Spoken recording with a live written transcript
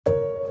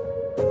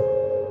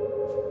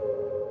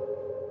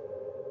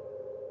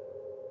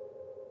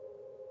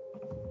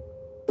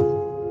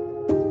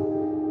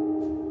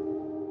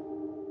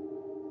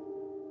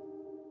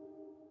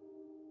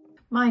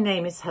My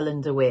name is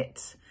Helen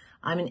Dewitt.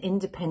 I'm an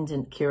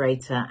independent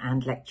curator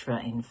and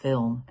lecturer in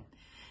film.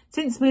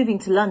 Since moving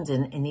to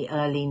London in the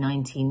early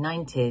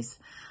 1990s,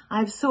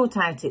 I've sought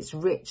out its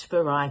rich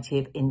variety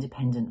of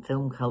independent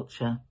film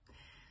culture.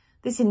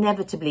 This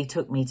inevitably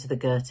took me to the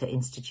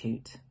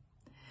Goethe-Institut.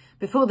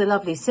 Before the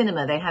lovely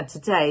cinema they had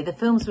today, the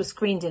films were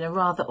screened in a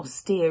rather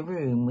austere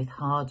room with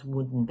hard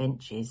wooden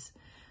benches,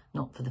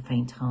 not for the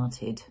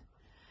faint-hearted.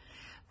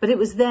 But it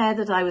was there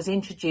that I was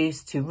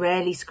introduced to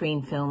rarely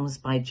screened films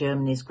by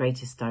Germany's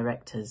greatest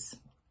directors.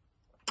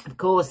 Of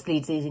course,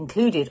 these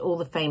included all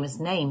the famous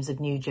names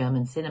of new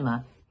German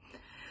cinema.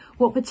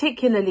 What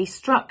particularly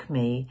struck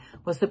me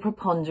was the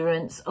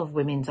preponderance of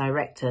women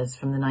directors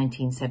from the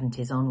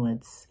 1970s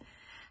onwards.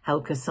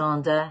 Helga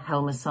Sander,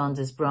 Helma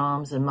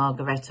Sanders-Brahms and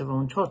Margareta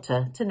von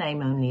Trotter, to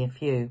name only a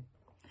few.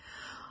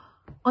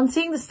 On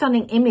seeing the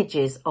stunning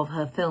images of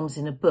her films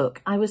in a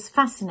book, I was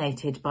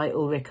fascinated by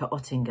Ulrike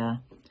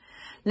Oettinger.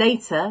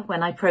 Later,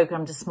 when I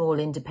programmed a small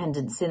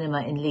independent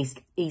cinema in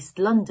East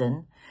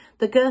London,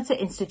 the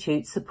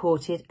Goethe-Institut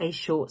supported a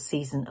short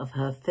season of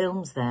her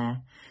films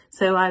there,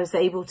 so I was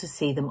able to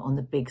see them on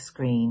the big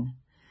screen.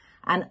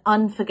 An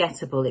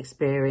unforgettable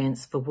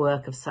experience for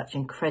work of such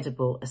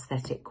incredible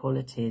aesthetic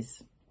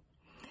qualities.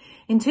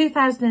 In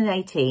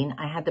 2018,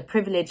 I had the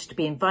privilege to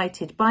be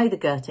invited by the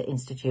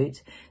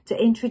Goethe-Institut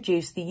to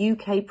introduce the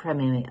UK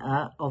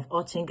premiere of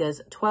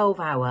Oettinger's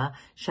 12-hour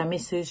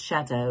Chamissu's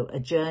Shadow, A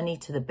Journey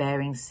to the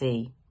Bering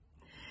Sea.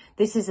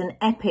 This is an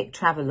epic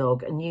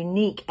travelogue and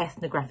unique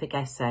ethnographic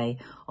essay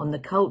on the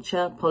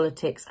culture,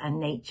 politics and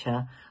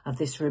nature of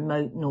this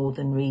remote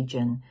northern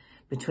region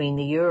between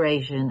the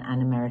Eurasian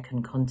and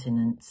American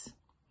continents.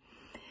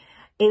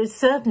 It was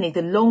certainly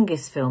the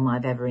longest film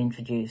I've ever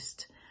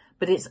introduced,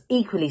 but it's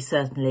equally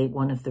certainly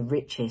one of the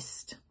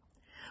richest.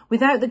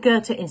 Without the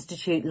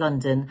Goethe-Institut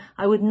London,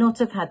 I would not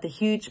have had the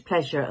huge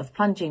pleasure of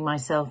plunging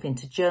myself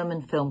into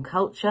German film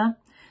culture,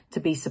 to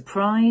be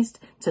surprised,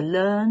 to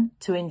learn,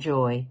 to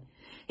enjoy.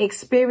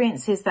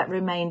 Experiences that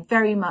remain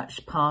very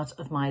much part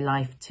of my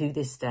life to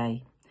this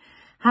day.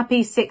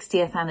 Happy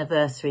 60th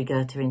anniversary,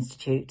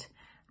 Goethe-Institut,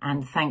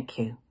 and thank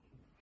you.